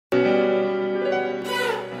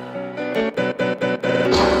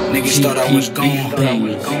niggas thought I was gone,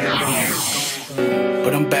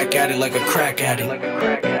 but I'm back at it like a crack addict.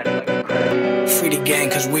 Free the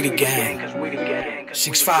gang cause we the gang.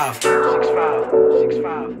 6'5".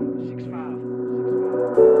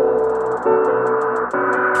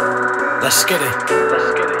 Let's get it.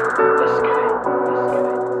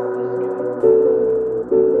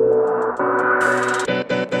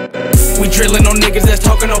 We drillin' on niggas that's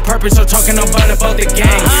talking on purpose or talking about the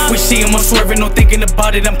gang. We see him, I'm swerving, no thinking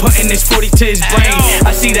about it. I'm putting this 40 to his brain.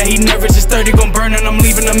 I see that he nervous, his 30 gon' burn and I'm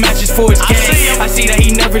leaving the matches for his gang. I see that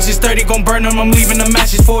he nervous, his 30 gon' burn and I'm leaving the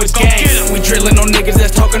matches for his gang. We drillin' on niggas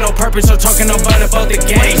that's talking on purpose or talking about the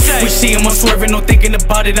gang. We see him, I'm swerving, no thinking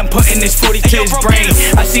about it. I'm putting this 40 to his brain.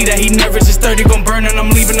 I see that he nervous, his 30 gon' burn and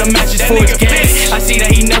I'm leaving the matches for his gang. I see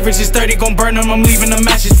that he nervous, his 30 gon' burn and I'm leaving the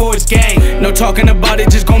matches for his gang. No talking about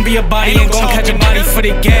it, just gon' be a body. Ain't gon' catch a body for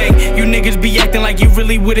the gang. You niggas be acting like you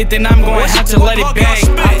really with it, then I'm gonna have to let it bang.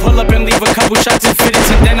 I pull up and leave a couple shots and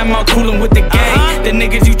fitteds, and then I'm out coolin' with the gang. The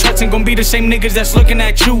niggas you trustin' gon' be the same niggas that's looking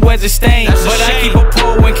at you as a stain. But I keep a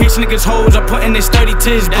pole in case niggas hoes. I'm putting this 30 to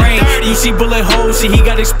his brain. You see bullet holes, see he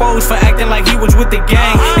got exposed for acting like he was with the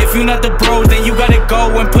gang. If you not the bros, then you gotta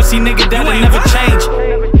go, and pussy nigga that'll never change.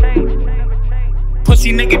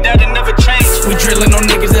 Pussy nigga that'll never change. We drillin' on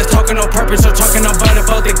niggas that's talking on purpose or talking about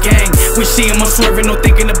the gang. We see him, I'm swerving, no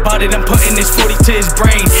thinking about it. I'm putting this 40 to his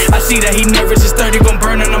brain. I see that he nervous, his 30 gon'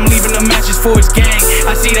 burn and I'm leaving the matches for his gang.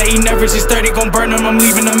 I see that he nervous, his 30 gon' burn and I'm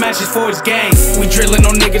leaving the matches for his gang. We drillin'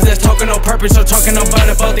 on niggas that's talking on purpose or talking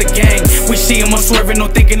about the gang. We see him, I'm swerving, no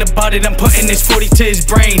thinking about it. I'm putting this 40 to his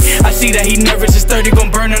brain. I see that he nervous, his 30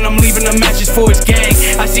 gon' burn and I'm leaving the matches for his gang.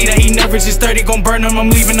 I see that he nervous, his 30 gon' burn and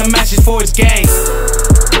I'm leaving the matches for his gang.